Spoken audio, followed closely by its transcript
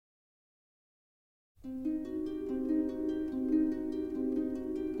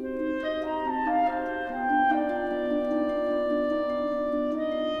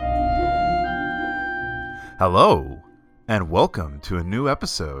Hello, and welcome to a new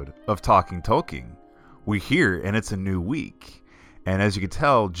episode of Talking Tolkien. We're here, and it's a new week. And as you can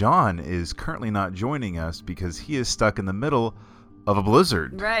tell, John is currently not joining us because he is stuck in the middle of a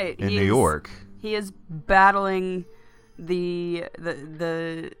blizzard in New York. He is battling the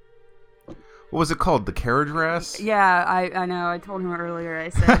what was it called? The carriage race? Yeah, I know. I told him earlier. I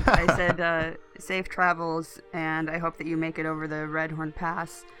said safe travels, and I hope that you make it over the Redhorn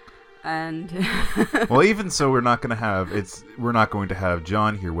Pass. And well, even so, we're not going to have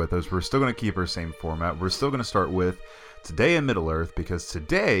John here with us. We're still going to keep our same format. We're still going to start with Today in Middle-earth, because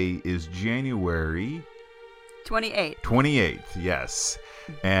today is January 28th, yes.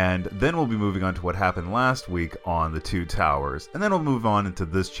 And then we'll be moving on to what happened last week on the Two Towers. And then we'll move on into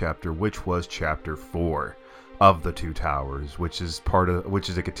this chapter, which was chapter 4 of the Two Towers, which is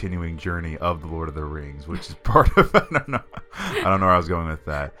a continuing journey of the Lord of the Rings, which is part of I don't know where I was going with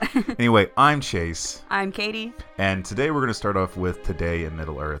that. Anyway, I'm Chase. I'm Katie. And today we're going to start off with Today in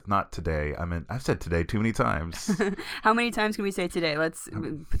Middle-earth. Not today. I've said today too many times. How many times can we say today? Let's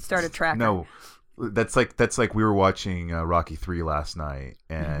start a tracker. No. That's like we were watching Rocky 3 last night,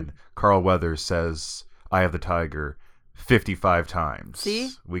 and Carl Weathers says, "I have the tiger," 55 times. See?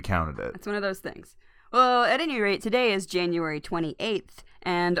 We counted it. It's one of those things. Well, at any rate, today is January 28th,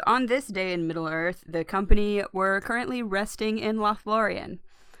 and on this day in Middle-earth, the company were currently resting in Lothlorien.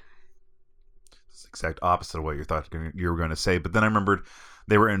 It's the exact opposite of what you thought you were going to say, but then I remembered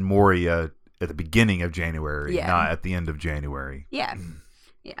they were in Moria at the beginning of January, not at the end of January. Yeah.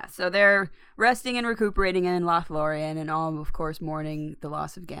 Yeah, so they're resting and recuperating in Lothlorien, and all, of course, mourning the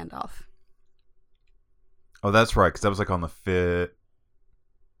loss of Gandalf. Oh, that's right, because that was like on the 5th.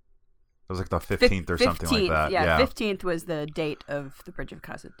 It was like the 15th or something like that. Yeah, 15th was the date of the Bridge of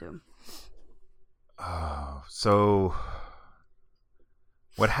Khazad-dûm. Oh, so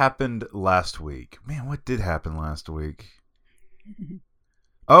what happened last week? Man, what did happen last week?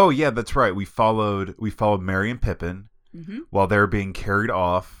 Oh, yeah, that's right. We followed Merry and Pippin while they were being carried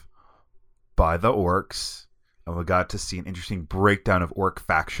off by the orcs, and we got to see an interesting breakdown of orc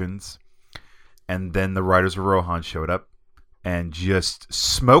factions. And then the Riders of Rohan showed up and just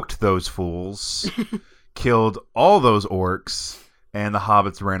smoked those fools, killed all those orcs, and the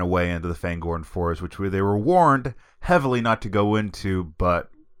hobbits ran away into the Fangorn Forest, which they were warned heavily not to go into,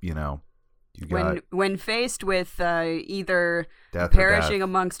 but, you know, when faced with either death perishing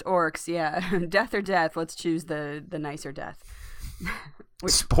amongst orcs, death or death, let's choose the nicer death.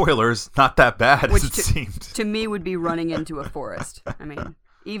 Spoilers, not that bad as it seemed. To me would be running into a forest. I mean,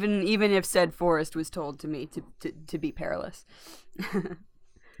 even if said forest was told to me to be perilous.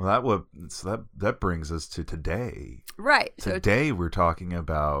 Well, that brings us to today. Right. Today we're talking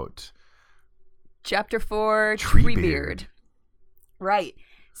about Chapter 4, Treebeard. Right.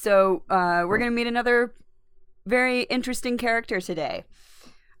 So we're going to meet another very interesting character today.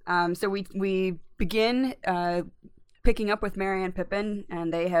 So we begin picking up with Merry and Pippin,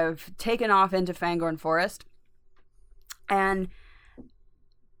 and they have taken off into Fangorn Forest. And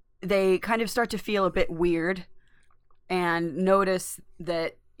they kind of start to feel a bit weird and notice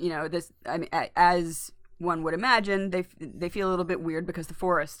that, you know, this, I mean, as one would imagine, they feel a little bit weird because the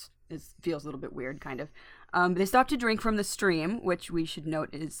forest feels a little bit weird, kind of. They stop to drink from the stream, which we should note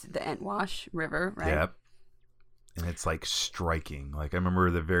is the Entwash River, right? Yep. And it's like striking. Like I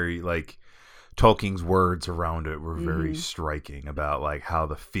remember the very Tolkien's words around it were very striking about like how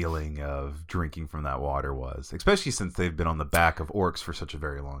the feeling of drinking from that water was, especially since they've been on the back of orcs for such a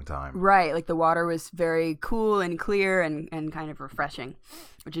very long time. Right, like the water was very cool and clear and kind of refreshing,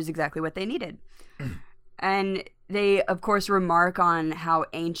 which is exactly what they needed. And they, of course, remark on how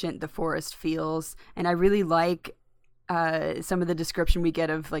ancient the forest feels, and I really like some of the description we get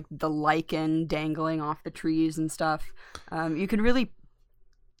of like the lichen dangling off the trees and stuff. You can really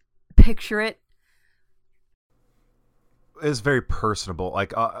picture it. It's very personable.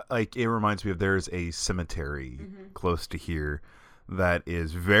 Like it reminds me of there's a cemetery close to here that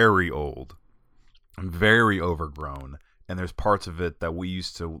is very old, very overgrown, and there's parts of it that we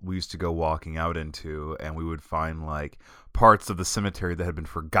used to go walking out into, and we would find like parts of the cemetery that had been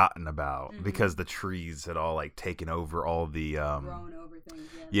forgotten about because the trees had all like taken over all the grown over things.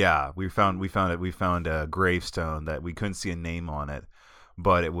 Yeah, we found a gravestone that we couldn't see a name on it.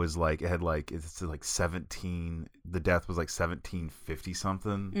 But it was like, it's like 17, the death was like 1750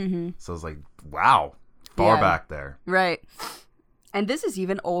 something. So it was like, wow, far back there. Right. And this is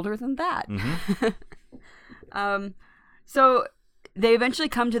even older than that. So they eventually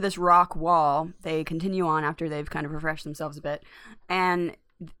come to this rock wall. They continue on after they've kind of refreshed themselves a bit. And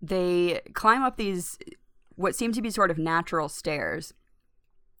they climb up these, what seem to be sort of natural stairs.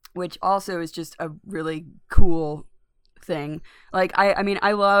 which also is just a really cool thing. Like, I mean,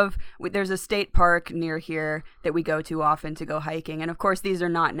 I love, there's a state park near here that we go to often to go hiking, and of course these are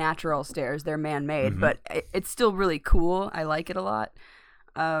not natural stairs, they're man-made, but it's still really cool. I like it a lot.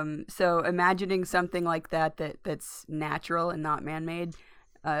 So imagining something like that's natural and not man-made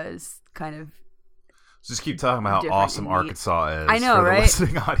is kind of just keep talking about how awesome Arkansas is. I know, for the right?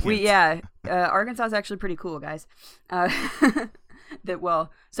 Listening audience. Arkansas is actually pretty cool, guys.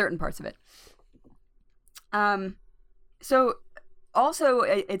 Certain parts of it. So also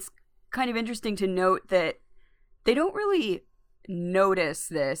it's kind of interesting to note that they don't really notice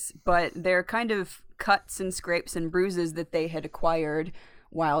this, but they're kind of cuts and scrapes and bruises that they had acquired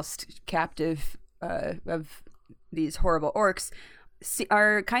whilst captive of these horrible orcs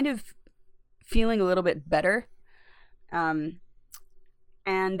are kind of feeling a little bit better. And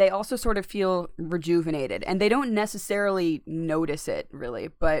they also sort of feel rejuvenated, and they don't necessarily notice it really,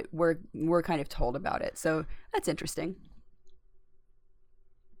 but we're kind of told about it. So that's interesting.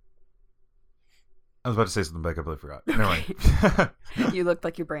 I was about to say something back up, but I forgot. Never mind. You looked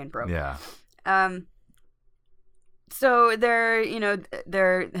like your brain broke. Yeah. So they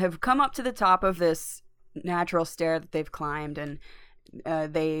have come up to the top of this natural stair that they've climbed, and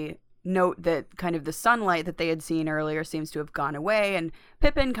they note that kind of the sunlight that they had seen earlier seems to have gone away, and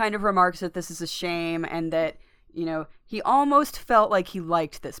Pippin kind of remarks that this is a shame and that, he almost felt like he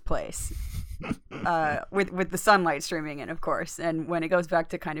liked this place with the sunlight streaming in, of course, and when it goes back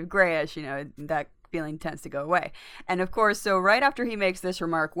to kind of grayish, that feeling tends to go away. And of course, so right after he makes this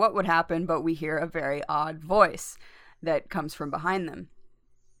remark, what would happen but we hear a very odd voice that comes from behind them.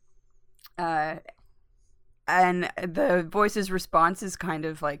 And the voice's response is kind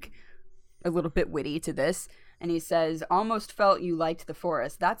of like a little bit witty to this. And he says, "Almost felt you liked the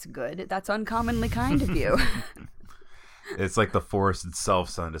forest. That's good. That's uncommonly kind of you." It's like the forest itself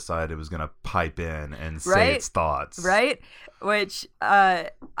suddenly decided it was going to pipe in and say its thoughts. Right? Which,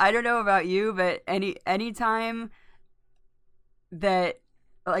 I don't know about you, but any time that,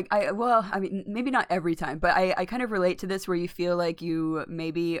 like, I mean, maybe not every time, but I kind of relate to this where you feel like you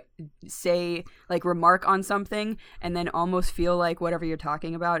maybe say, like, remark on something and then almost feel like whatever you're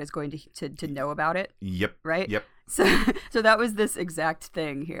talking about is going to know about it. Yep. Right? Yep. So that was this exact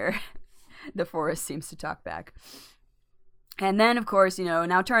thing here. The forest seems to talk back. And then, of course,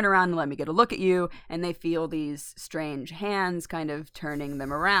 now turn around and let me get a look at you. And they feel these strange hands kind of turning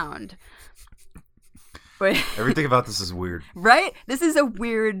them around. But everything about this is weird. Right? This is a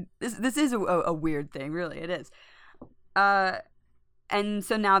weird, this is a weird thing, really. It is. And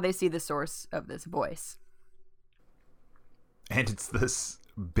so now they see the source of this voice. And it's this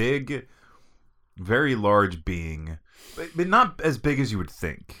big, very large being, but not as big as you would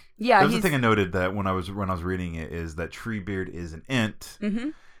think. Yeah, there's the thing I noted that when I was reading it is that Treebeard is an Ent,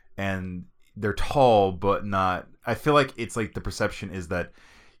 and they're tall, but not. I feel like it's like the perception is that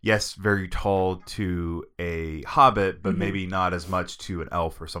yes, very tall to a hobbit, but maybe not as much to an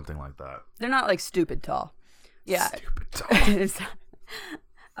elf or something like that. They're not like stupid tall. Yeah, stupid tall.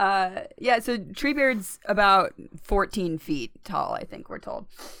 Yeah. So Treebeard's about 14 feet tall, I think we're told.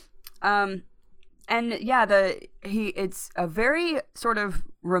 And yeah, it's a very sort of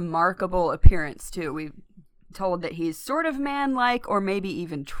remarkable appearance too. We've told that he's sort of man-like or maybe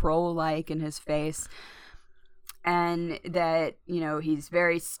even troll-like in his face, and that he's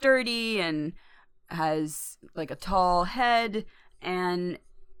very sturdy and has like a tall head and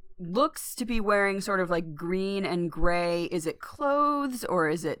looks to be wearing sort of like green and gray. Is it clothes or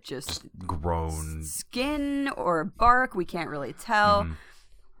is it just grown skin or bark? We can't really tell.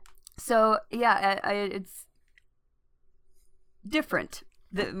 So, yeah, it's different.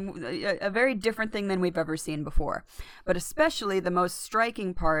 A very different thing than we've ever seen before. But especially the most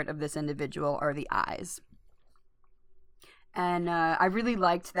striking part of this individual are the eyes. And I really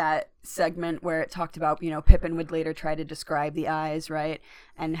liked that segment where it talked about, Pippin would later try to describe the eyes, right?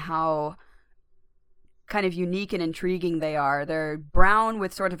 And how kind of unique and intriguing they are. They're brown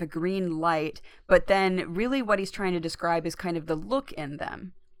with sort of a green light, but then really what he's trying to describe is kind of the look in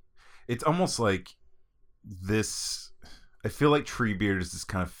them. It's almost like this. I feel like Treebeard is this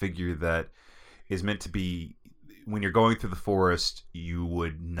kind of figure that is meant to be, when you're going through the forest, you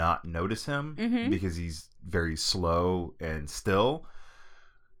would not notice him because he's very slow and still.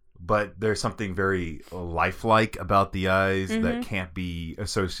 But there's something very lifelike about the eyes that can't be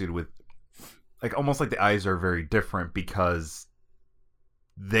associated with, like, almost like the eyes are very different because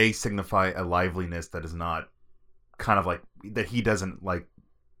they signify a liveliness that is not kind of like, that he doesn't like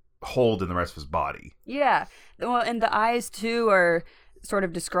hold in the rest of his body. Yeah. Well, and the eyes too are sort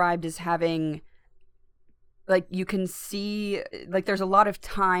of described as having like you can see like there's a lot of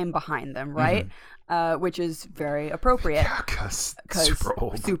time behind them, right? Which is very appropriate. Yeah, because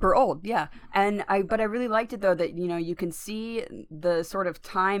super old, yeah. But I really liked it though that you can see the sort of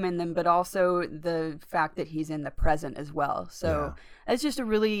time in them, but also the fact that he's in the present as well. So it's just a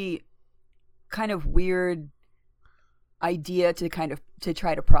really kind of weird idea to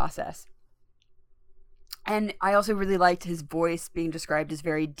try to process. And I also really liked his voice being described as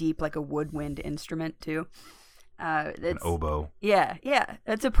very deep, like a woodwind instrument too. An oboe. Yeah.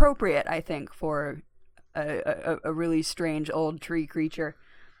 It's appropriate, I think, for a really strange old tree creature.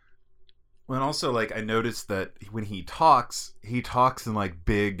 Well, and also, like, I noticed that when he talks in, like,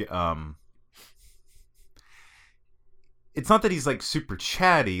 big, it's not that he's, like, super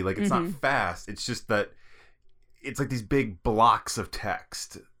chatty, like, it's not fast, it's just that it's, like, these big blocks of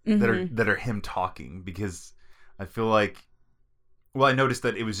text that are him talking, because I feel like, well, I noticed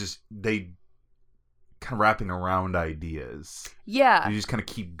that it was just, they kind of wrapping around ideas. Yeah. You just kind of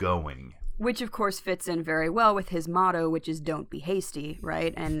keep going. Which, of course, fits in very well with his motto, which is "Don't be hasty,"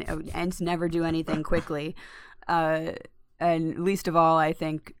 right? And Ents never do anything quickly, and least of all, I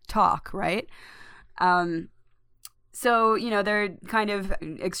think, talk, right? So they're kind of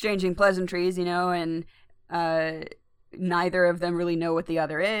exchanging pleasantries, and neither of them really know what the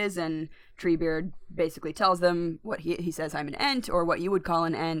other is. And Treebeard basically tells them what he says, "I'm an Ent," or what you would call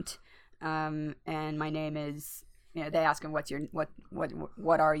an Ent, and my name is. They ask him, what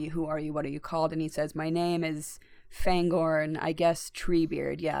are you, who are you, what are you called? And he says, my name is Fangorn, I guess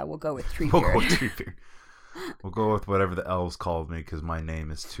Treebeard. Yeah, we'll go with Treebeard. We'll go with Treebeard. We'll go with whatever the elves called me because my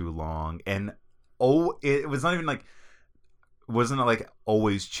name is too long. And it was not even like, wasn't like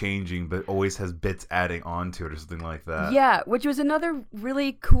always changing, but always has bits adding on to it or something like that. Yeah, which was another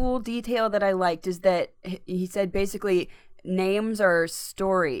really cool detail that I liked, is that he said basically names are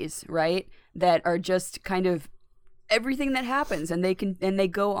stories, right? That are just kind of everything that happens, and they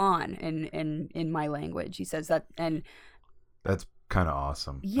go on in my language. He says that, and that's kind of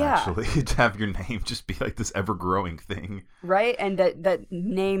awesome. Yeah, actually, to have your name just be like this ever-growing thing, right? And that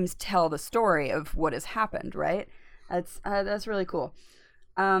names tell the story of what has happened, right? That's really cool.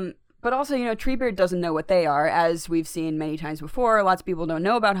 But also, Treebeard doesn't know what they are, as we've seen many times before. Lots of people don't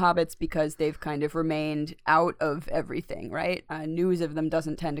know about hobbits because they've kind of remained out of everything, right? News of them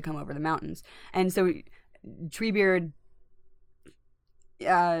doesn't tend to come over the mountains, and so Treebeard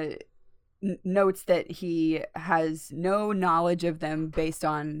notes that he has no knowledge of them based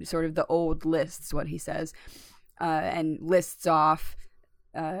on sort of the old lists, what he says, and lists off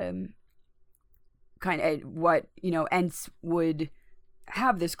kind of what Ents would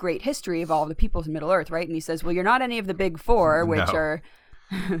have this great history of all the peoples in Middle Earth, right? And he says, well, you're not any of the big four, which are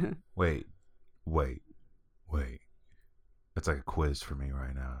wait that's like a quiz for me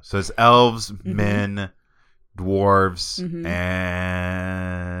right now. So it's elves, men, dwarves, and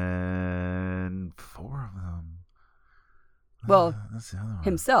 4 of them. Well, that's the other one.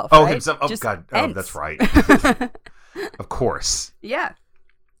 Himself. Oh, right? himself. Oh, just God. Ents. Oh, that's right. Of course. Yeah.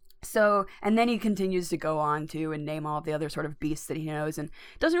 So, and then he continues to go on to and name all of the other sort of beasts that he knows, and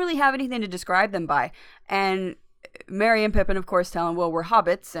doesn't really have anything to describe them by. And Merry and Pippin, of course, tell him, well, we're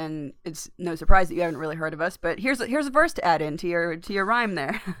hobbits, and it's no surprise that you haven't really heard of us, but here's a verse to add in to your rhyme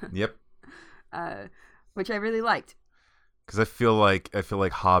there. Yep. Which I really liked. Because I feel like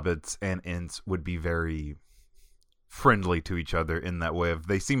hobbits and Ents would be very friendly to each other in that way.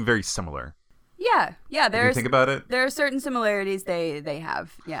 They seem very similar. Yeah. If you think about it, there are certain similarities they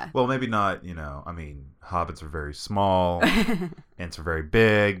have. Yeah. Well, maybe not. I mean, hobbits are very small, Ents are very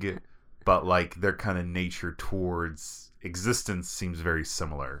big, but like their kind of nature towards existence seems very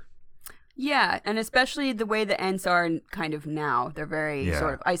similar. Yeah, and especially the way the Ents are kind of now. They're very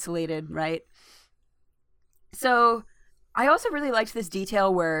sort of isolated, right? So I also really liked this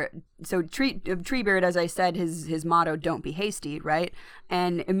detail where, so Treebeard, as I said, his motto, don't be hasty, right?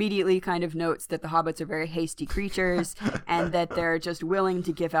 And immediately kind of notes that the hobbits are very hasty creatures and that they're just willing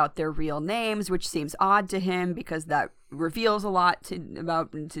to give out their real names, which seems odd to him because that reveals a lot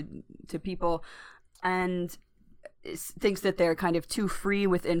to people, and thinks that they're kind of too free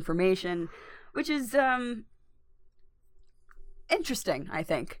with information, which is interesting, I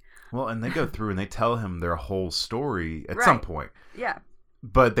think. Well, and they go through and they tell him their whole story at some point. Yeah.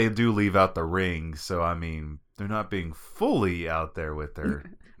 But they do leave out the ring, so I mean, they're not being fully out there with their...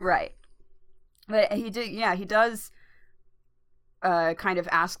 Right. But he does kind of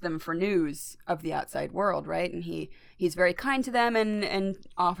ask them for news of the outside world, right? And he's very kind to them and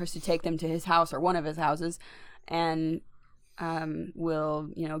offers to take them to his house or one of his houses, and will,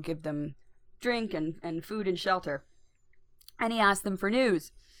 give them drink and food and shelter. And he asks them for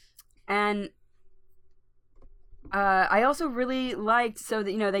news. And I also really liked, so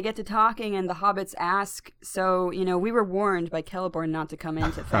that, they get to talking and the hobbits ask, so, we were warned by Celeborn not to come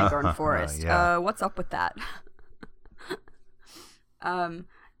into Fangorn Forest. Yeah. What's up with that?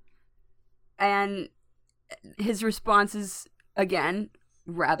 And his response is, again,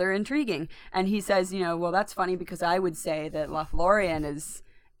 rather intriguing. And he says, well, that's funny because I would say that Lothlorien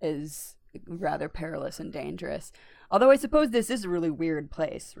is rather perilous and dangerous. Although I suppose this is a really weird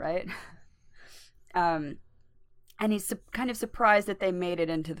place, right? And he's kind of surprised that they made it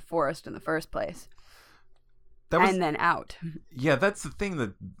into the forest in the first place. And then out. Yeah, that's the thing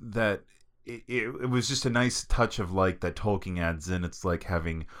that it was just a nice touch of like that Tolkien adds in. It's like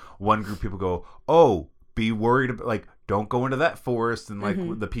having one group of people go, oh, be worried about, like, don't go into that forest, and like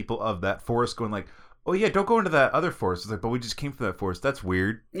the people of that forest going like, oh yeah, don't go into that other forest. It's like, but we just came from that forest. That's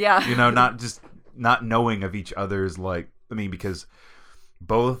weird. Yeah. Not knowing of each other's, like, I mean, because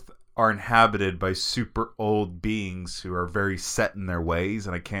both are inhabited by super old beings who are very set in their ways,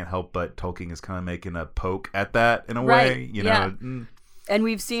 and I can't help but Tolkien is kind of making a poke at that in a way, Yeah. And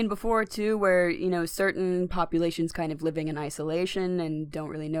we've seen before, too, where, certain populations kind of living in isolation and don't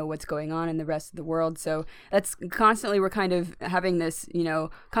really know what's going on in the rest of the world. So that's constantly, we're kind of having this,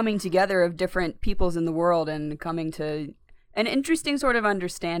 coming together of different peoples in the world and coming to an interesting sort of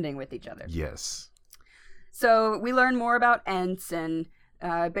understanding with each other. Yes. So we learn more about Ents and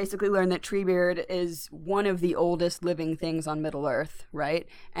basically learn that Treebeard is one of the oldest living things on Middle-earth, right?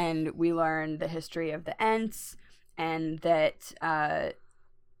 And we learn the history of the Ents, and that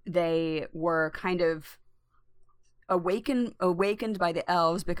they were kind of awakened by the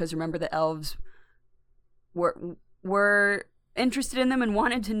elves, because remember, the elves were interested in them and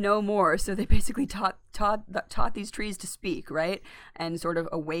wanted to know more, so they basically taught these trees to speak, right? And sort of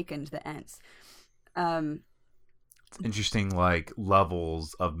awakened the Ents. It's interesting, like,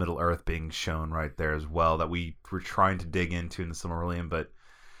 levels of Middle-earth being shown right there as well that we were trying to dig into in the Silmarillion, but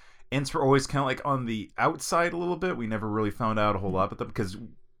Ents were always kind of like on the outside a little bit. We never really found out a whole lot about them because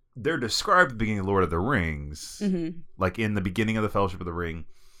they're described at the beginning of Lord of the Rings, like in the beginning of the Fellowship of the Ring,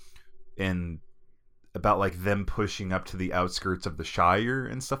 and about like them pushing up to the outskirts of the Shire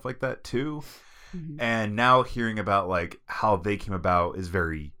and stuff like that too. And now hearing about like how they came about is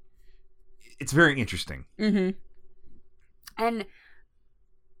very interesting. And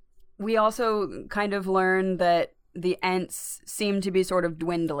we also kind of learn that the Ents seem to be sort of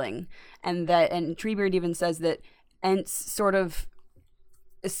dwindling, and Treebeard even says that Ents sort of,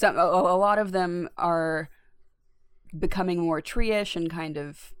 a lot of them are becoming more tree-ish and kind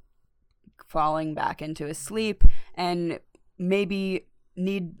of falling back into a sleep, and maybe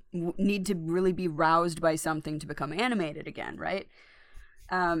need to really be roused by something to become animated again, right?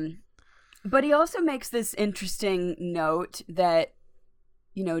 But he also makes this interesting note that,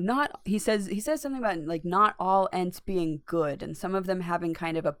 he says something about like not all Ents being good, and some of them having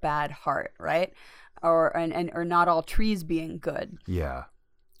kind of a bad heart, right? Or not all trees being good. Yeah.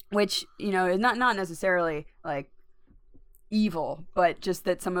 Which, is not necessarily like evil, but just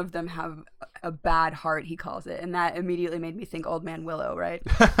that some of them have a bad heart, he calls it, and that immediately made me think Old Man Willow, right?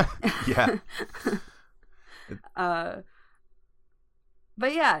 Yeah.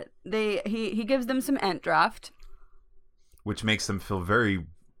 But yeah, he gives them some Ent draft, which makes them feel very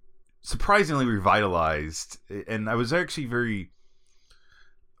surprisingly revitalized. And I was just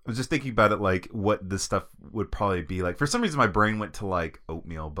thinking about it, like what this stuff would probably be like. For some reason, my brain went to like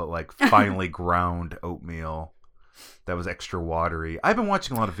oatmeal, but like finely ground oatmeal that was extra watery. I've been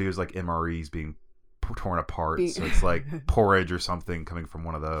watching a lot of videos like MREs being torn apart, so it's like porridge or something coming from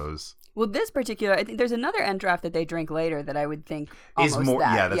one of those. Well, this particular, I think there's another Ent draft that they drink later that I would think almost is more.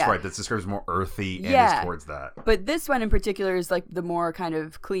 That. Yeah, that's right. That describes more earthy and is towards that. But this one in particular is like the more kind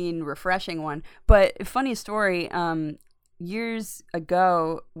of clean, refreshing one. But funny story. Years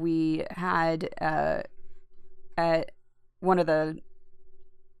ago, we had at one of the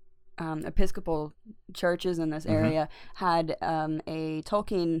Episcopal churches in this area had a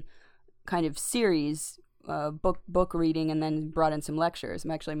Tolkien kind of series. Book reading, and then brought in some lectures.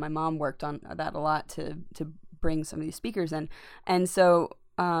 Actually, my mom worked on that a lot to bring some of these speakers in. And so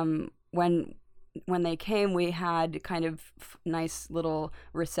when they came, we had kind of nice little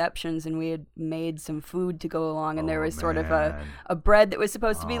receptions, and we had made some food to go along. And there was sort of a bread that was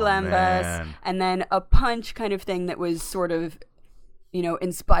supposed to be lembas, and then a punch kind of thing that was sort of,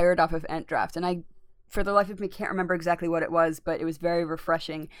 inspired off of Ent draft. And I, for the life of me, can't remember exactly what it was, but it was very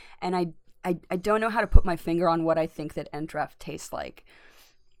refreshing. And I don't know how to put my finger on what I think that Ent draft tastes like,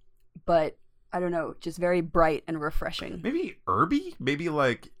 but I don't know, just very bright and refreshing. Maybe herby? Maybe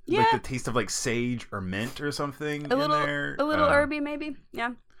like the taste of like sage or mint or something there. A little herby, maybe.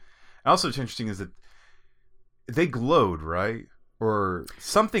 Yeah. Also, what's interesting is that they glowed, right? Or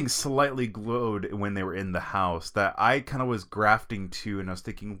something slightly glowed when they were in the house that I kind of was grafting to, and I was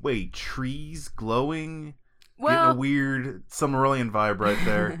thinking, wait, trees glowing? Well, getting a weird Silmarillion vibe right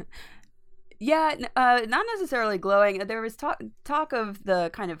there. Yeah, not necessarily glowing. There was talk of the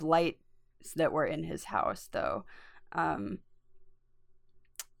kind of lights that were in his house, though.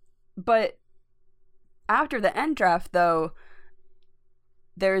 But after the end draft, though,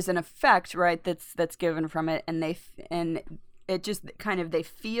 there's an effect, right? That's given from it, and it just kind of, they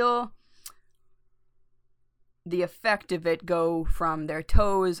feel the effect of it go from their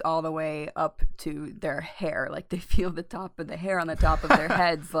toes all the way up to their hair. Like, they feel the top of the hair on the top of their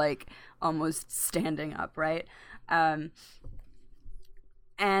heads, like, almost standing up, right? And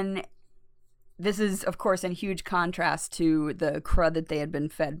this is, of course, in huge contrast to the crud that they had been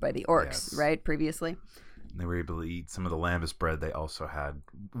fed by the orcs, right, previously. They were able to eat some of the lambus bread they also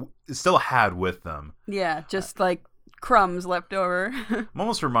still had with them. Yeah, just like crumbs left over. I'm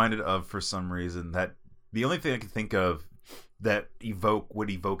almost reminded of, for some reason, that the only thing I can think of that would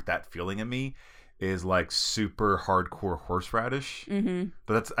evoke that feeling in me is like super hardcore horseradish. Mm-hmm.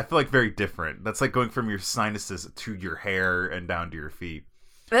 But I feel like very different. That's like going from your sinuses to your hair and down to your feet.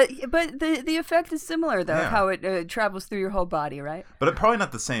 But the effect is similar, though, how it travels through your whole body, right? But it's probably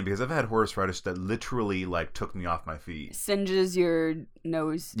not the same, because I've had horseradish that literally like took me off my feet. Singes your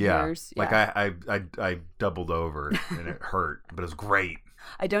nose hairs. Like I doubled over and it hurt, but it was great.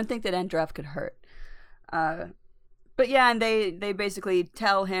 I don't think that Endraft could hurt. But yeah, and they basically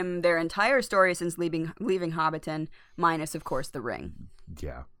tell him their entire story since leaving Hobbiton, minus, of course, the ring.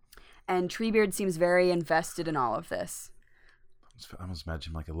 Yeah. And Treebeard seems very invested in all of this. I almost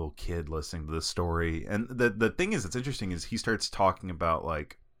imagine like a little kid listening to this story. And the thing is, that's interesting, is he starts talking about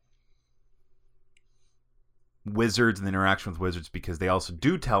like wizards and the interaction with wizards, because they also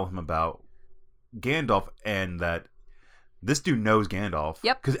do tell him about Gandalf, and that this dude knows Gandalf.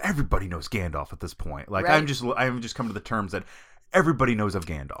 Yep. Because everybody knows Gandalf at this point. Like, right. I'm just come to the terms that everybody knows of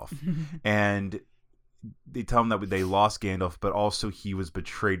Gandalf. And they tell him that they lost Gandalf, but also he was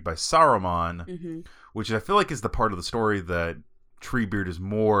betrayed by Saruman, which I feel like is the part of the story that Treebeard is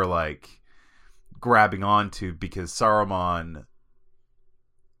more like grabbing onto, because Saruman,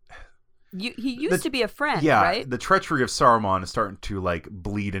 he used to be a friend, right? The treachery of Saruman is starting to like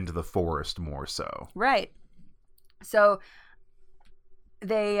bleed into the forest more so. Right. So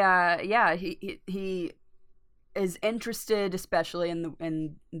they he is interested, especially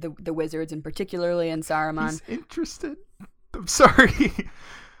in the wizards, and particularly in Saruman. He's interested. I'm sorry.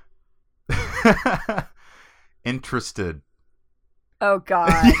 Interested. Oh God.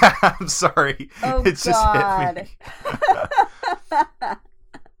 Yeah, I'm sorry. Oh it's God. Just hit me.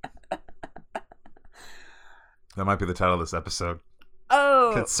 That might be the title of this episode.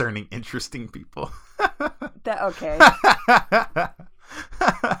 Oh. Concerning interesting people. Okay.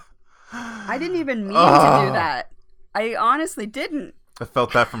 I didn't even mean to do that. I honestly didn't. I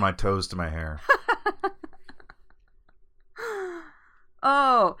felt that from my toes to my hair.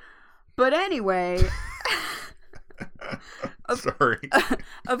 Oh, but anyway. Sorry.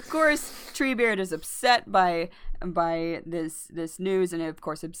 Of course, Treebeard is upset by this news, and of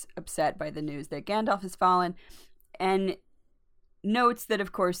course upset by the news that Gandalf has fallen, and notes that,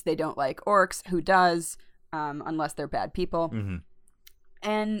 of course, they don't like orcs. Who does? Unless they're bad people. Mm-hmm.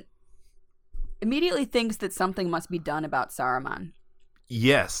 And immediately thinks that something must be done about Saruman.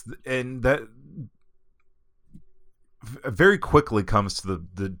 Yes, and that very quickly comes to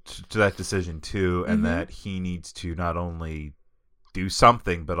to that decision too, and that he needs to not only do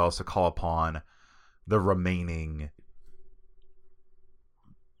something but also call upon the remaining,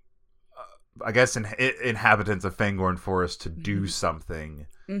 I guess, inhabitants of Fangorn Forest to do something.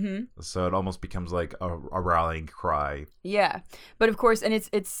 Mm-hmm. So it almost becomes like a rallying cry. Yeah, but of course, and it's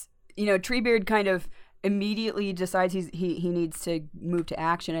Treebeard kind of immediately decides he needs to move to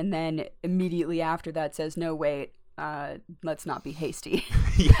action, and then immediately after that says, "No, wait, let's not be hasty."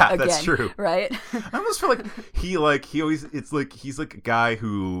 Yeah, again, that's true. Right? I almost feel like he always, it's like he's like a guy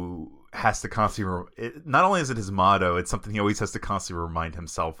who has to constantly. Not only is it his motto, it's something he always has to constantly remind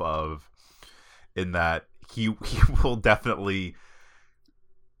himself of. In that he will definitely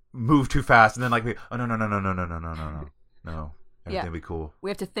move too fast, and then like, oh no, everything will be cool. We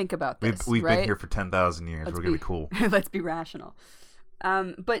have to think about this. We've been here for 10,000 years. We're gonna be cool. Let's be rational.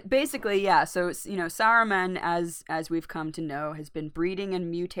 But basically, yeah. So Saruman, as we've come to know, has been breeding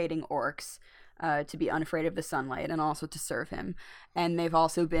and mutating orcs to be unafraid of the sunlight, and also to serve him. And they've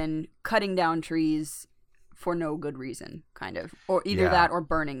also been cutting down trees for no good reason, kind of, or either that or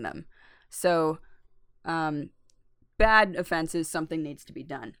burning them. So, bad offenses, something needs to be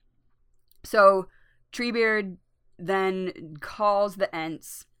done. So, Treebeard then calls the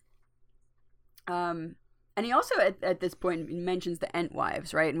Ents. And he also, at this point, mentions the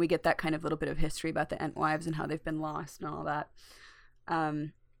Entwives, right? And we get that kind of little bit of history about the Entwives and how they've been lost and all that.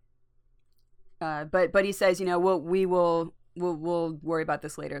 But he says, we'll worry about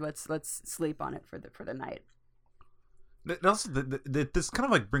this later. Let's sleep on it for the night. Also, this kind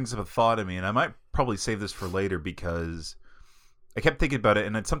of like brings up a thought in me, and I might probably save this for later because I kept thinking about it,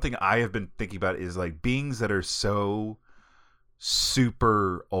 and it's something I have been thinking about is like beings that are so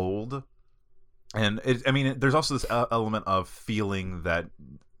super old. And there's also this element of feeling that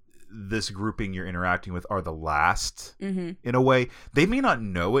this grouping you're interacting with are the last in a way. They may not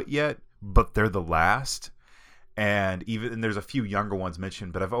know it yet, but they're the last. And there's a few younger ones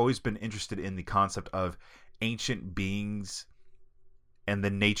mentioned, but I've always been interested in the concept of ancient beings and the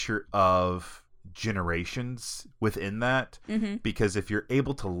nature of generations within that. Because if you're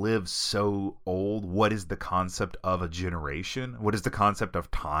able to live so old, what is the concept of a generation? What is the concept of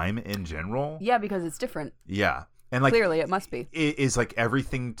time in general? Yeah, because it's different. Yeah. And like clearly it must be. It is like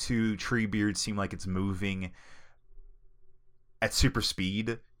everything to Treebeard seem like it's moving at super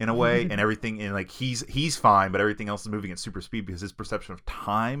speed in a way, and everything in like he's fine, but everything else is moving at super speed because his perception of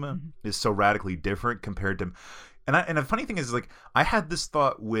time is so radically different compared to. And the funny thing is, like, I had this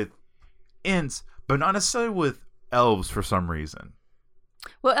thought with Ents, but not necessarily with elves for some reason.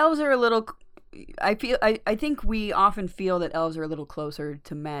 Well, elves are a little. I think we often feel that elves are a little closer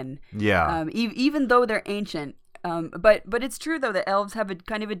to men. Yeah. Even though they're ancient. But it's true though that elves have a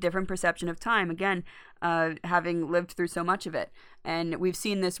kind of a different perception of time. Again, having lived through so much of it, and we've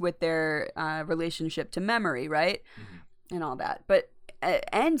seen this with their relationship to memory, right, and all that. But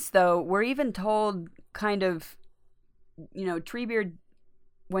Ents, though, we're even told kind of, Treebeard,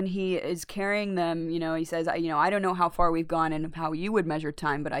 when he is carrying them, he says, I don't know how far we've gone and how you would measure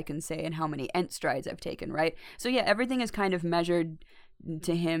time, but I can say in how many Ent strides I've taken, right? So yeah, everything is kind of measured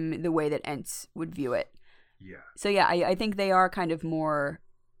to him the way that Ents would view it. Yeah. So yeah, I think they are kind of more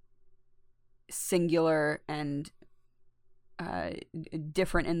singular and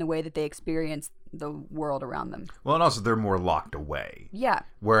different in the way that they experience the world around them. Well, and also they're more locked away. Yeah.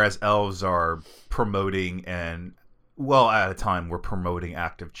 Whereas elves are promoting and, well, at a time we're promoting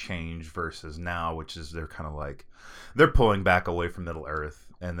active change versus now, which is they're kind of like, they're pulling back away from Middle Earth.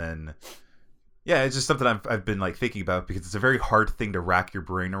 And then, yeah, it's just something I've been like thinking about because it's a very hard thing to rack your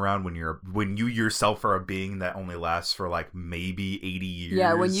brain around when you yourself are a being that only lasts for like maybe 80 years.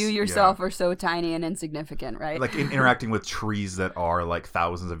 Yeah, when you yourself are so tiny and insignificant, right? Like interacting with trees that are like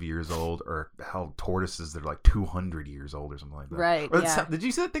thousands of years old, or hell, tortoises that are like 200 years old or something like that. Right. Or yeah. Did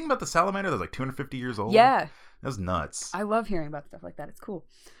you see that thing about the salamander that's like 250 years old? Yeah. That was nuts. I love hearing about stuff like that. It's cool.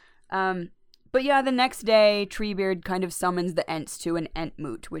 But yeah, the next day, Treebeard kind of summons the Ents to an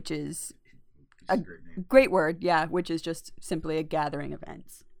Entmoot, which is a great word, yeah, which is just simply a gathering of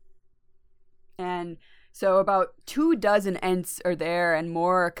Ents. And so about 24 Ents are there and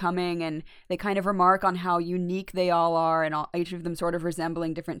more are coming, and they kind of remark on how unique they all are, and each of them sort of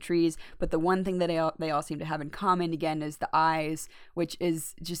resembling different trees. But the one thing that they all seem to have in common, again, is the eyes, which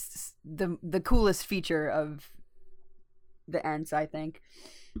is just the coolest feature of the Ents, I think.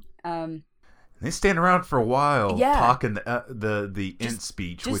 They stand around for a while, yeah, talking the Ent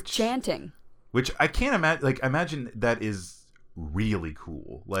speech, just chanting. Which I can't imagine. Like, imagine that is really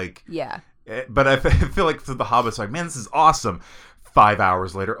cool. Like, yeah. But I feel like for the hobbits, like, man, this is awesome. 5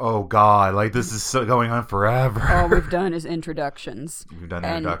 hours later, oh god, like this is so going on forever. All we've done is introductions. We've done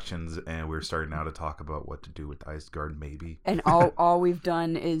introductions, and we're starting now to talk about what to do with Isengard, maybe. And all we've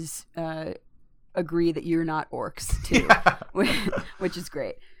done is agree that you're not orcs too, yeah. which is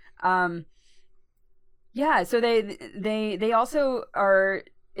great. Yeah, so they also are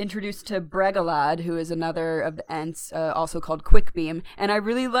introduced to Bregalad, who is another of the Ents, also called Quickbeam, and I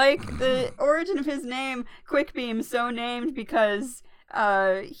really like the origin of his name, Quickbeam, so named because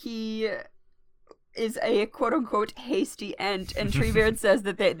he is a quote-unquote hasty Ent, and Treebeard says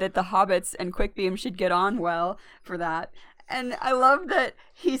that the hobbits and Quickbeam should get on well for that. And I love that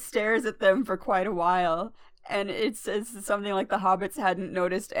he stares at them for quite a while, and it says something like the hobbits hadn't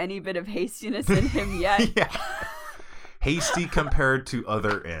noticed any bit of hastiness in him yet. Yeah. Hasty compared to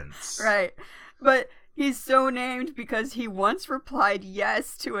other Ents. Right. But he's so named because he once replied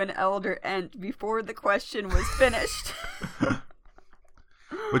yes to an elder Ent before the question was finished.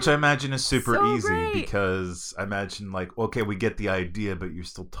 Which I imagine is super so easy great. Because I imagine, like, okay, we get the idea, but you're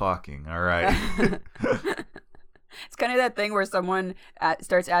still talking. All right. It's kind of that thing where someone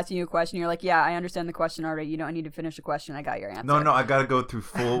starts asking you a question. You're like, yeah, I understand the question already. You don't need to finish the question. I got your answer. No, I got to go through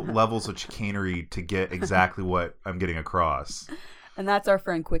full levels of chicanery to get exactly what I'm getting across. And that's our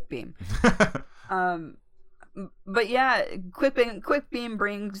friend Quickbeam. But yeah, Quickbeam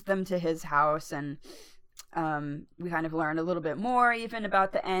brings them to his house, and we kind of learn a little bit more even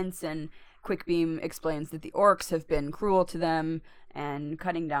about the Ents, and Quickbeam explains that the orcs have been cruel to them and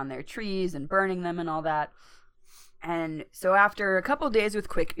cutting down their trees and burning them and all that. And so after a couple days with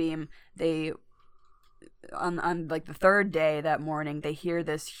Quickbeam, they on like the third day that morning, they hear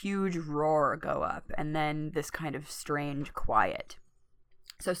this huge roar go up, and then this kind of strange quiet.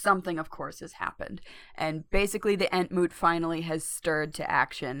 So something, of course, has happened. And basically the Entmoot finally has stirred to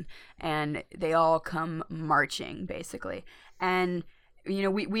action, and they all come marching, basically. And, you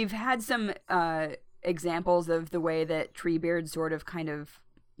know, we've had some examples of the way that Treebeard sort of kind of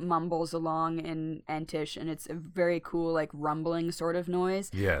mumbles along in Entish, and it's a very cool, like, rumbling sort of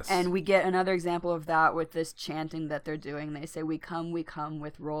noise. Yes. And we get another example of that with this chanting that they're doing. They say, we come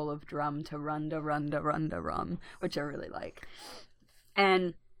with roll of drum to runda, runda, runda, rum, which I really like.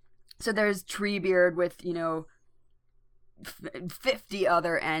 And so there's Treebeard with, you know, 50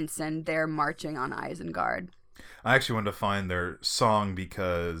 other Ents, and they're marching on Isengard. I actually wanted to find their song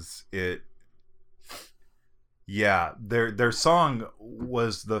because their song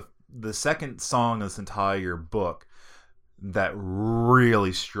was the second song of this entire book that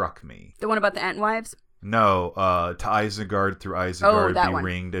really struck me. The one about the Entwives? No, to Isengard through Isengard be one.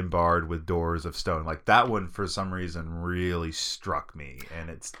 ringed and barred with doors of stone. Like that one, for some reason, really struck me,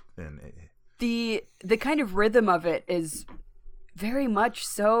 the kind of rhythm of it is very much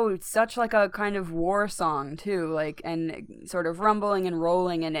so such like a kind of war song too, like, and sort of rumbling and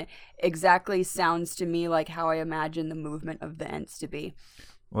rolling, and it exactly sounds to me like how I imagine the movement of the Ents to be.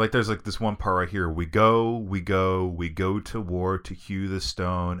 Like there's like this one part right here. We go to war to hew the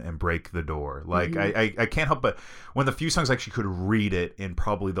stone and break the door. Like I can't help but one of the few songs I actually could read it in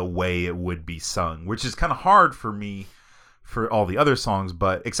probably the way it would be sung, which is kind of hard for me for all the other songs,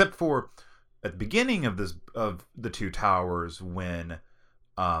 but except for at the beginning of the Two Towers when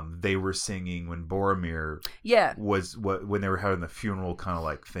they were singing when Boromir was when they were having the funeral kind of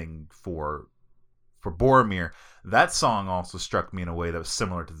like thing for Boromir. That song also struck me in a way that was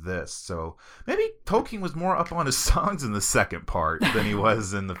similar to this. So maybe Tolkien was more up on his songs in the second part than he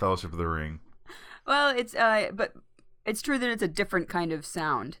was in the Fellowship of the Ring. Well, but it's true that it's a different kind of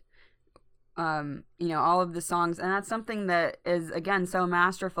sound. You know, all of the songs, and that's something that is, again, so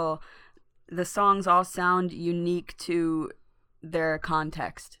masterful. The songs all sound unique to their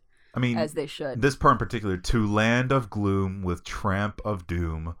context. I mean, as they should. This part in particular, to land of gloom with tramp of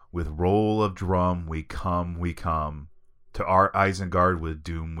doom, with roll of drum we come. To our Isengard with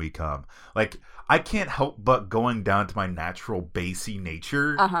doom we come. Like, I can't help but going down to my natural bassy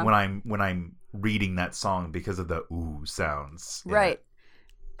nature when I'm reading that song because of the ooh sounds. Right.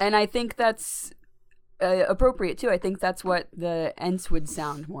 And I think that's appropriate too. I think that's what the Ents would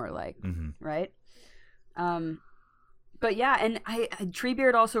sound more like, right? But yeah, and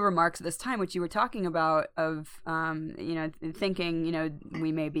Treebeard also remarks at this time, which you were talking about, of you know, thinking, you know,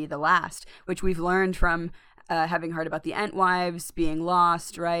 we may be the last, which we've learned from having heard about the Entwives being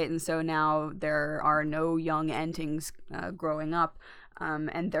lost, right? And so now there are no young Entings growing up,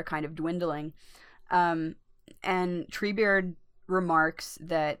 and they're kind of dwindling. And Treebeard remarks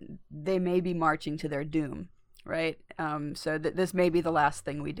that they may be marching to their doom, right? So that this may be the last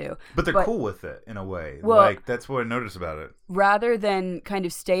thing we do. But they're cool with it in a way. Well, like, that's what I noticed about it. Rather than kind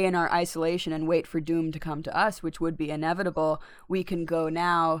of stay in our isolation and wait for doom to come to us, which would be inevitable, we can go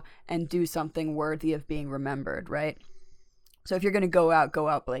now and do something worthy of being remembered, right? So if you're going to go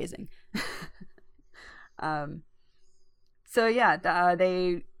out blazing. So yeah,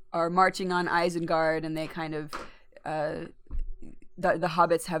 they are marching on Isengard, and they kind of the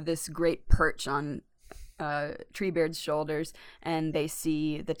hobbits have this great perch on Treebeard's shoulders, and they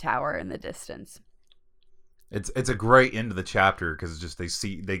see the tower in the distance. It's a great end of the chapter because it's just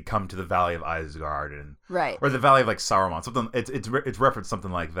they come to the Valley of Isengard or the Valley of like Saruman, something. It's referenced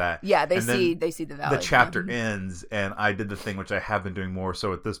something like that. Yeah, they see the valley. The chapter ends, and I did the thing which I have been doing more so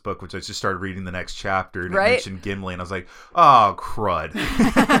with this book, which I just started reading the next chapter, and it mentioned Gimli, and I was like, oh crud!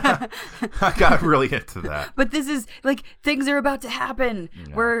 I got really into that. But this is like things are about to happen.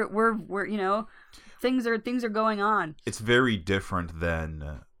 Yeah. We're you know, things are going on. It's very different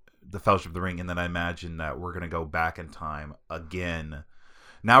than the Fellowship of the Ring, and then I imagine that we're going to go back in time again.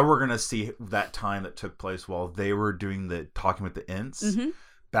 Now we're going to see that time that took place while they were doing the talking with the Ents,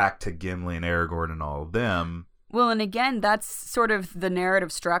 back to Gimli and Aragorn and all of them. Well, and again, that's sort of the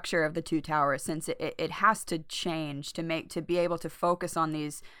narrative structure of the Two Towers, since it has to change to be able to focus on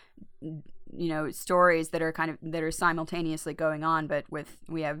these, you know, stories that are simultaneously going on, but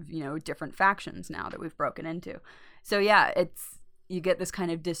we have, you know, different factions now that we've broken into. So yeah, you get this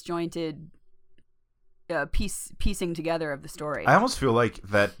kind of disjointed piecing together of the story. I almost feel like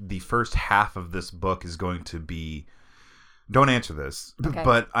that the first half of this book is going to be. Don't answer this, Okay.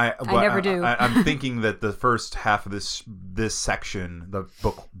 but I never do. I'm thinking that the first half of this section, the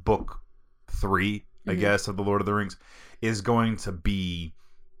book 3, I guess, of the Lord of the Rings, is going to be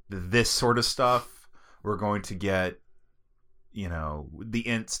this sort of stuff. We're going to get, the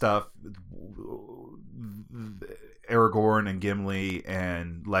Ents stuff, Aragorn and Gimli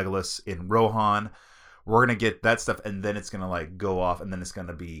and Legolas in Rohan. We're gonna get that stuff, and then it's gonna like go off, and then it's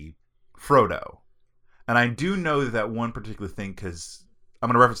gonna be Frodo. And I do know that one particular thing, because I'm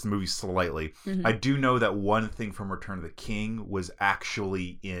going to reference the movie slightly. I do know that one thing from Return of the King was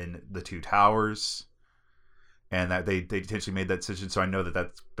actually in the Two Towers, and that they intentionally made that decision. So I know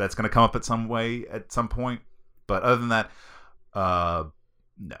that that's going to come up at some point. But other than that, no,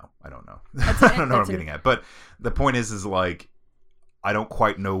 I don't know. I don't know what I'm getting at. But the point is like, I don't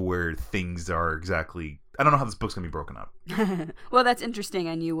quite know where things are exactly. I don't know how this book's going to be broken up. Well, that's interesting,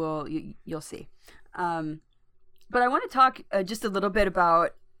 and you'll see. But I want to talk just a little bit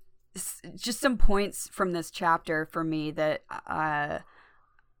about just some points from this chapter for me that I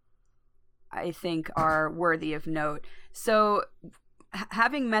think are worthy of note. So,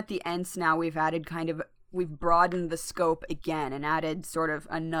 having met the Ents now, we've broadened the scope again and added sort of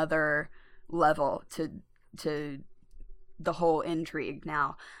another level to the whole intrigue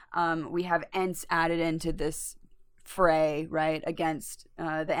now. We have Ents added into this fray, right, against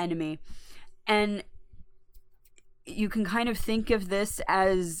the enemy. And you can kind of think of this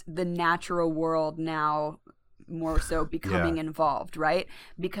as the natural world now more so becoming involved, right?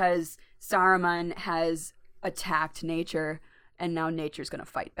 Because Saruman has attacked nature, and now nature's going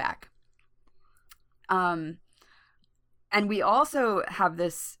to fight back. And we also have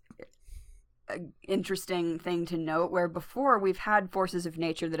this interesting thing to note where before we've had forces of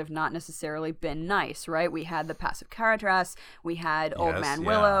nature that have not necessarily been nice, right? We had the Pass of Caradhras, we had Old Man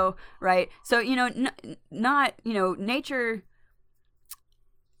Willow, right? So, nature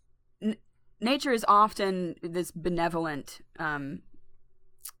is often this benevolent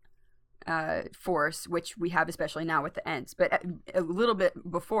force, which we have especially now with the Ents, but a little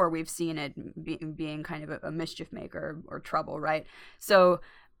bit before we've seen it being kind of a mischief maker or trouble, right? So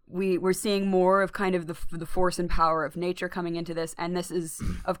we're seeing more of kind of the force and power of nature coming into this, and this is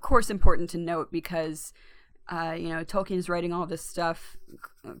of course important to note because Tolkien's writing all this stuff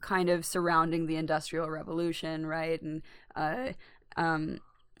kind of surrounding the Industrial Revolution, right? And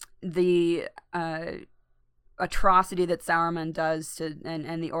the atrocity that Saruman does to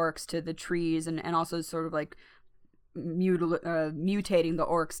and the orcs to the trees, and also sort of like mutating the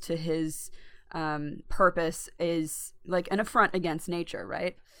orcs to his purpose is like an affront against nature,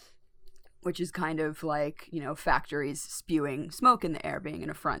 right? Which is kind of like, factories spewing smoke in the air being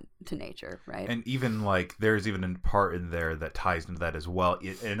an affront to nature, right? And even like there's even a part in there that ties into that as well.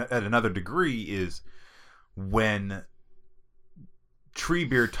 And at another degree is when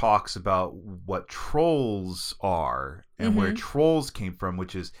Treebeard talks about what trolls are and where trolls came from,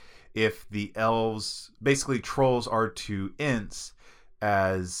 which is if the elves, basically trolls are to Ents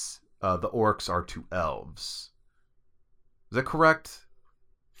as the orcs are to elves. Is that correct?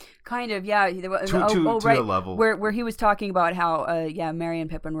 Kind of, yeah. To right. a level. Where he was talking about how, Merry and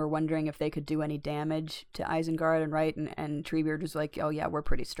Pippin were wondering if they could do any damage to Isengard, and Treebeard was like, oh yeah, we're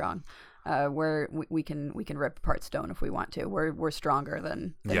pretty strong. We can rip apart stone if we want to. We're stronger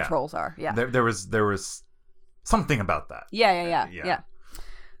than trolls are. Yeah. There was something about that. Yeah.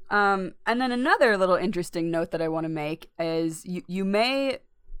 And then another little interesting note that I want to make is you may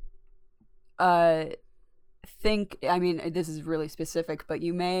think, I mean, this is really specific, but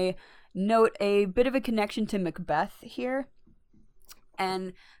you may note a bit of a connection to Macbeth here.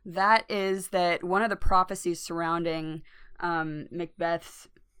 And that is that one of the prophecies surrounding Macbeth's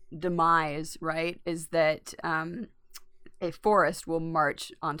demise, right, is that a forest will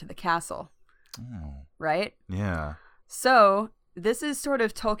march onto the castle. Oh. Right? Yeah. So this is sort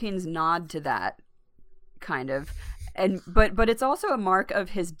of Tolkien's nod to that, kind of. But it's also a mark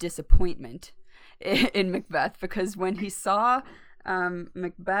of his disappointment in Macbeth, because when he saw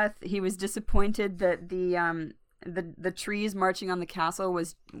Macbeth, he was disappointed that the trees marching on the castle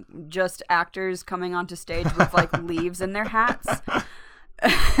was just actors coming onto stage with like leaves in their hats.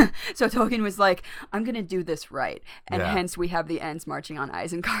 So Tolkien was like, I'm gonna do this right, and hence we have the Ents marching on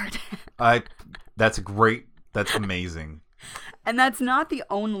Isengard. That's amazing. And that's not the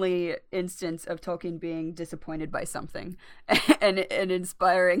only instance of Tolkien being disappointed by something and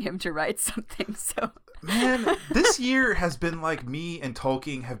inspiring him to write something. So, man, this year has been like me and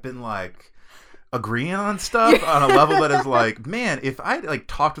Tolkien have been like agreeing on stuff on a level that is like, man, if I like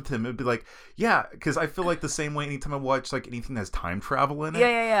talked with him, it'd be like, yeah, because I feel like the same way anytime I watch like anything that has time travel in it.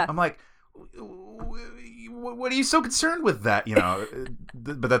 Yeah. I'm like, what are you so concerned with that? You know,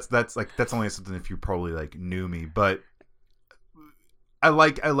 but that's only something if you probably like knew me. But I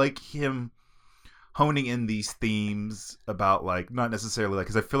like him honing in these themes about like not necessarily like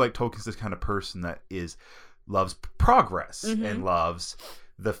because I feel like Tolkien's this kind of person that loves progress and loves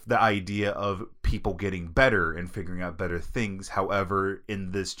the idea of people getting better and figuring out better things. However,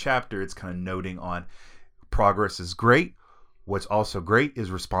 in this chapter, it's kind of noting on progress is great. What's also great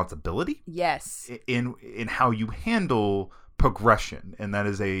is responsibility. Yes. In how you handle progression. And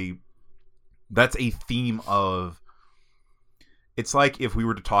that's a theme of, it's like if we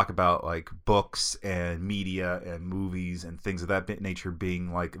were to talk about like books and media and movies and things of that nature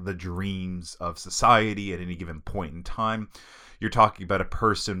being like the dreams of society at any given point in time. You're talking about a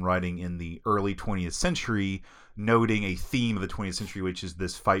person writing in the early 20th century, noting a theme of the 20th century, which is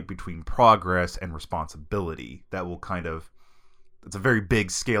this fight between progress and responsibility. That will kind of, it's a very big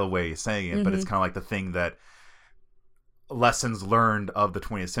scale way of saying it, but it's kind of like the thing that lessons learned of the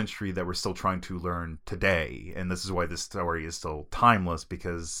 20th century that we're still trying to learn today. And this is why this story is still timeless,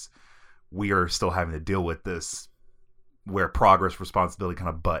 because we are still having to deal with this where progress, responsibility kind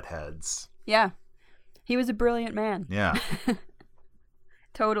of butt heads. Yeah. He was a brilliant man. Yeah.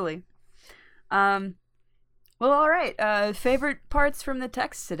 Totally. Well, all right. Favorite parts from the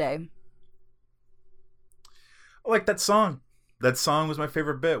text today? I like that song. That song was my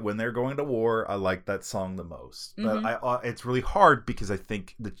favorite bit. When they're going to war, I like that song the most. But it's really hard because I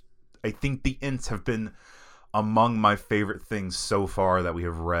think the Ents have been among my favorite things so far that we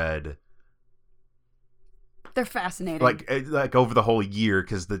have read. They're fascinating. Like over the whole year,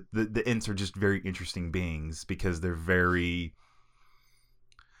 because the Ents are just very interesting beings because they're very.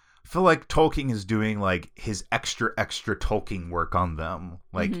 I feel like Tolkien is doing like his extra Tolkien work on them.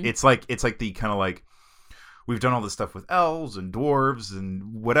 Like it's like the kind of like we've done all this stuff with elves and dwarves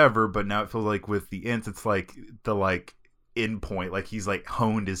and whatever, but now it feels like with the Ents, it's like the like end point. Like he's like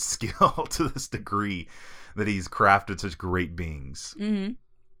honed his skill to this degree that he's crafted such great beings.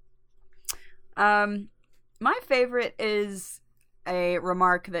 My favorite is a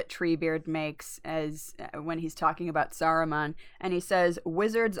remark that Treebeard makes as when he's talking about Saruman, and he says,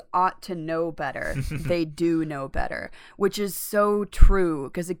 "Wizards ought to know better. They do know better," which is so true.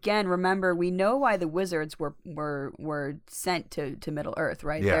 Because again, remember, we know why the wizards were sent to Middle Earth,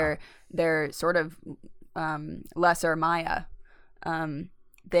 right? Yeah. They're sort of lesser Maya.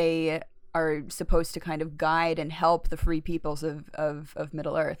 They are supposed to kind of guide and help the free peoples of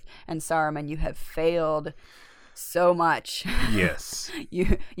Middle Earth. And Saruman, you have failed so much. Yes.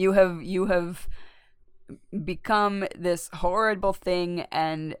 you have become this horrible thing,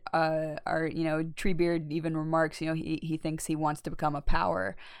 and Treebeard even remarks, he thinks he wants to become a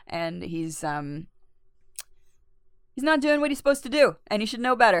power, and he's not doing what he's supposed to do, and he should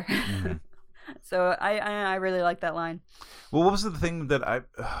know better. So I really like that line. Well, what was the thing that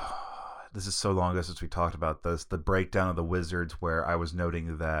this is so long ago since we talked about this, the breakdown of the wizards, where I was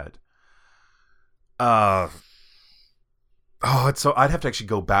noting that it's so I'd have to actually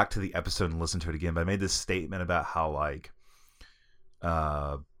go back to the episode and listen to it again, but I made this statement about how like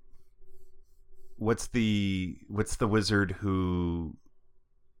what's the wizard who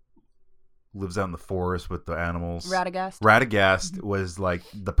lives out in the forest with the animals? Radagast was like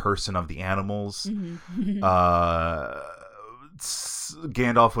the person of the animals.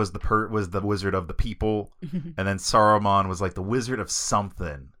 Gandalf was the wizard of the people, and then Saruman was like the wizard of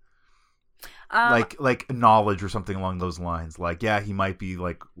something. Like knowledge or something along those lines. Like, yeah, he might be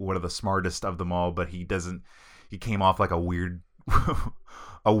like one of the smartest of them all, but he came off like a weird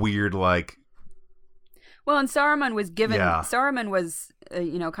like. Well, and Saruman was Saruman was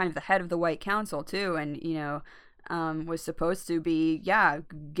kind of the head of the White Council too, and was supposed to be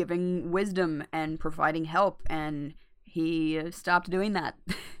giving wisdom and providing help, and he stopped doing that.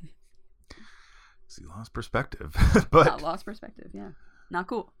 He lost perspective. But lost perspective, yeah. Not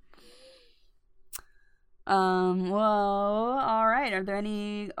cool. Well, all right. Are there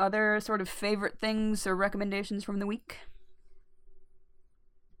any other sort of favorite things or recommendations from the week?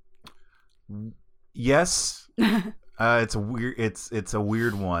 Yes. It's a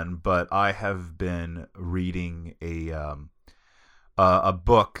weird one, but I have been reading a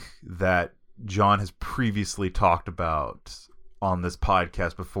book that John has previously talked about on this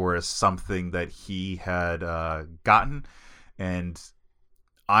podcast before as something that he had gotten, and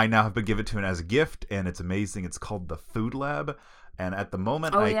I now have been given to him as a gift, and it's amazing. It's called The Food Lab, and at the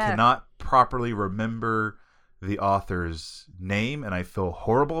moment I cannot properly remember the author's name, and I feel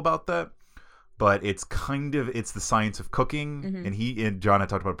horrible about that. but it's the science of cooking, and he and John had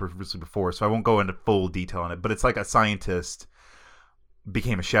talked about it previously before, so I won't go into full detail on it, but it's like a scientist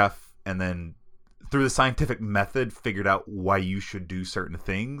became a chef, and then through the scientific method figured out why you should do certain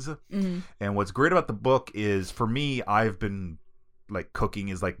things. And what's great about the book is, for me, I've been like, cooking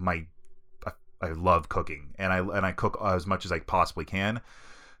is like I love cooking, and I cook as much as I possibly can.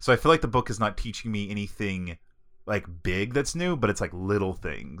 So I feel like the book is not teaching me anything like big that's new, but it's like little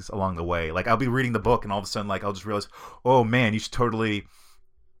things along the way. Like, I'll be reading the book and all of a sudden, like, I'll just realize, oh man, you should totally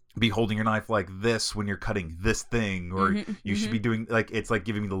be holding your knife like this when you're cutting this thing, or you should be doing, like, it's like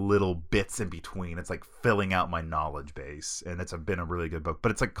giving me the little bits in between. It's like filling out my knowledge base, and it's been a really good book.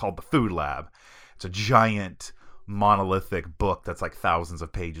 But it's like called The Food Lab. It's a giant monolithic book that's like thousands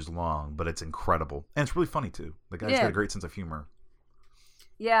of pages long, but it's incredible, and it's really funny too. The guy's got a great sense of humor.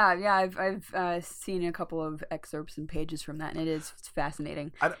 I've seen a couple of excerpts and pages from that, and it's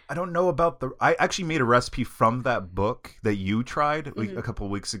fascinating. I don't know about I actually made a recipe from that book that you tried a couple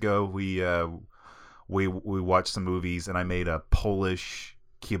of weeks ago. We watched some movies, and I made a Polish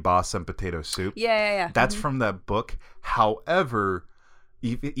kielbasa and potato soup. Yeah. That's from that book. However,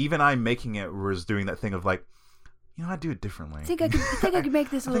 even I making it was doing that thing of like, I'd do it differently. I think I could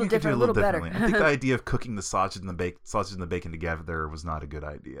make this a little different, a little better. I think the idea of cooking the sausage and the bacon together was not a good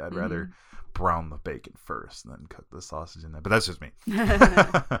idea. I'd rather brown the bacon first and then cook the sausage in there. But that's just me.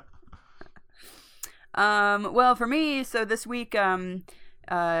 Well, for me, so this week,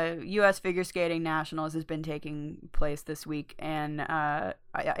 U.S. Figure Skating Nationals has been taking place this week, and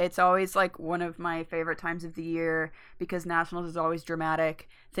it's always like one of my favorite times of the year, because Nationals is always dramatic.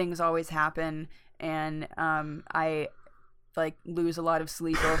 Things always happen. And I like lose a lot of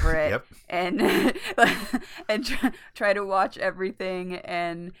sleep over it, and try to watch everything,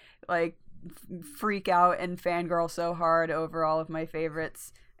 and like freak out and fangirl so hard over all of my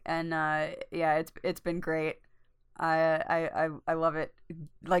favorites. And it's been great. I love it.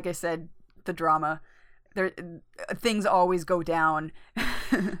 Like I said, the drama. Things always go down.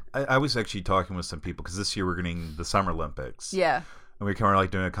 I was actually talking with some people, because this year we're getting the Summer Olympics. Yeah. And we kind of like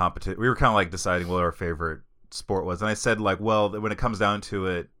doing a competition. We were kind of like deciding what our favorite sport was. And I said, like, well, when it comes down to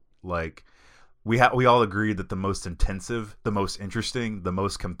it, like, we all agreed that the most intensive, the most interesting, the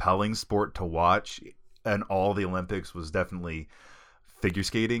most compelling sport to watch in all the Olympics was definitely figure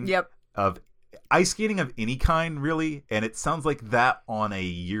skating. Yep. Of ice skating of any kind, really. And it sounds like that on a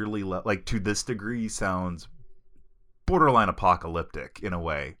yearly level, like, to this degree, sounds borderline apocalyptic in a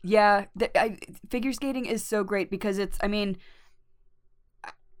way. Yeah. Figure skating is so great, because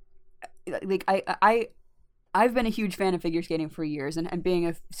like I've been a huge fan of figure skating for years, and being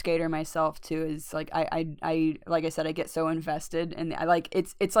a skater myself too is like I like I said, I get so invested, and I like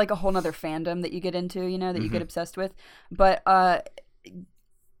it's like a whole nother fandom that you get into, that you get obsessed with. But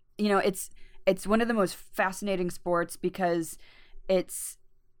it's one of the most fascinating sports, because it's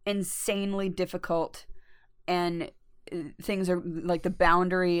insanely difficult, and things are like, the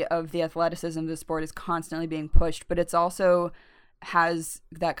boundary of the athleticism of the sport is constantly being pushed, but it's also has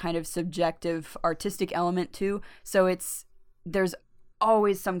that kind of subjective artistic element too. So there's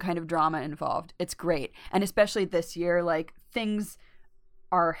always some kind of drama involved. It's great. And especially this year, like, things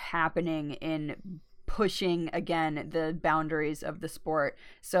are happening in pushing again the boundaries of the sport.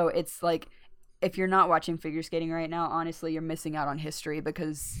 So it's like, if you're not watching figure skating right now, honestly, you're missing out on history,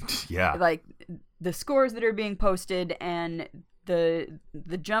 because like, the scores that are being posted, and the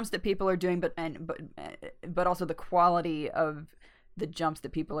jumps that people are doing, but also the quality of the jumps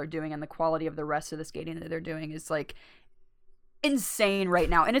that people are doing, and the quality of the rest of the skating that they're doing is like insane right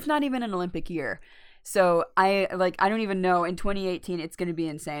now. And it's not even an Olympic year. So I don't even know. In 2018, it's going to be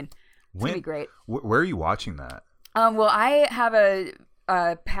insane. It's going to be great. Where are you watching that? Well, I have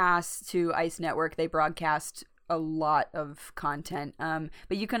a pass to Ice Network. They broadcast a lot of content,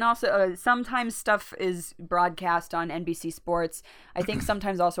 but you can also sometimes stuff is broadcast on NBC Sports. I think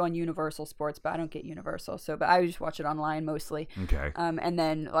sometimes also on Universal Sports, but I don't get Universal, but I just watch it online mostly. Okay. And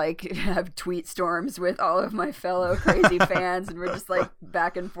then like have tweet storms with all of my fellow crazy fans, and we're just like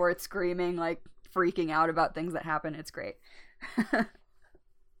back and forth screaming, like freaking out about things that happen. It's great.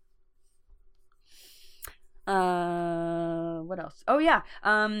 What else? Oh yeah.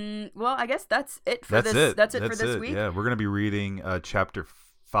 Well, I guess that's it for this. That's it for this week. Yeah, we're gonna be reading chapter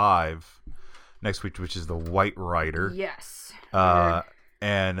 5 next week, which is the White Rider. Yes.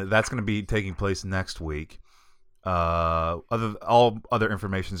 And that's gonna be taking place next week. All other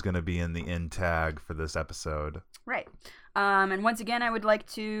information is gonna be in the end tag for this episode. Right. And once again, I would like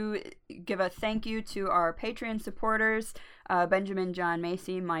to give a thank you to our Patreon supporters, Benjamin John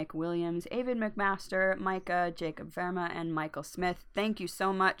Macy, Mike Williams, Avid McMaster, Micah, Jacob Verma, and Michael Smith. Thank you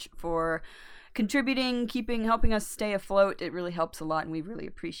so much for contributing, helping us stay afloat. It really helps a lot, and we really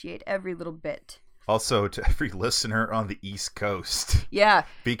appreciate every little bit. Also, to every listener on the East Coast. Yeah.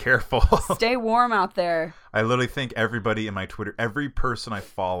 Be careful. Stay warm out there. I literally think everybody in my Twitter, every person I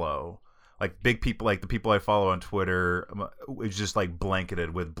follow, like big people, like the people I follow on Twitter, is just like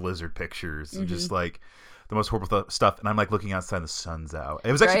blanketed with blizzard pictures and just like the most horrible stuff. And I'm like looking outside and the sun's out.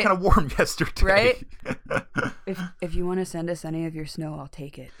 It was actually kind of warm yesterday. Right? If you want to send us any of your snow, I'll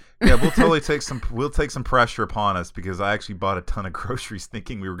take it. Yeah, we'll totally take some. We'll take some pressure upon us because I actually bought a ton of groceries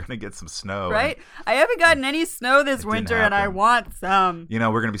thinking we were going to get some snow. Right? I haven't gotten any snow this winter, and I want some. You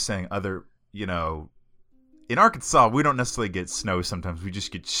know, we're going to be saying other. You know, in Arkansas, we don't necessarily get snow. Sometimes we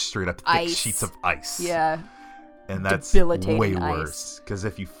just get straight up thick sheets of ice. Yeah. And that's debilitating way worse. Because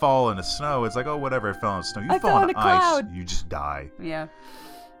if you fall into snow, it's like, oh, whatever, I fell in snow. You fall in ice, cloud. You just die. Yeah.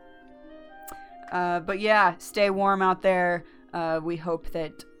 But yeah, stay warm out there. We hope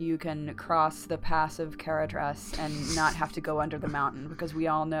that you can cross the pass of Caradras and not have to go under the mountain, because we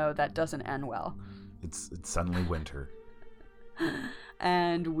all know that doesn't end well. It's suddenly winter.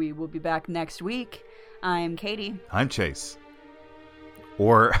 And we will be back next week. I'm Katie. I'm Chase.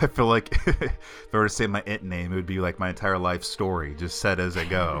 Or I feel like if I were to say my Ent name, it would be like my entire life story, just said as I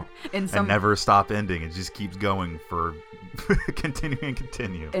go. And never stop ending. It just keeps going for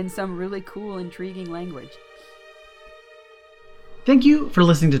continue. In some really cool, intriguing language. Thank you for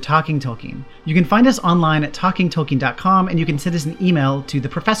listening to Talking Tolkien. You can find us online at talkingtolkien.com, and you can send us an email to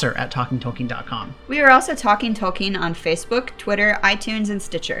theprofessor@talkingtolkien.com. We are also Talking Tolkien on Facebook, Twitter, iTunes, and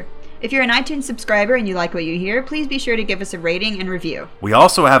Stitcher. If you're an iTunes subscriber and you like what you hear, please be sure to give us a rating and review. We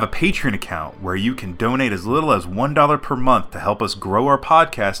also have a Patreon account where you can donate as little as $1 per month to help us grow our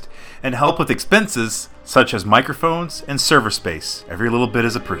podcast and help with expenses such as microphones and server space. Every little bit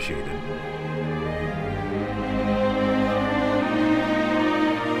is appreciated.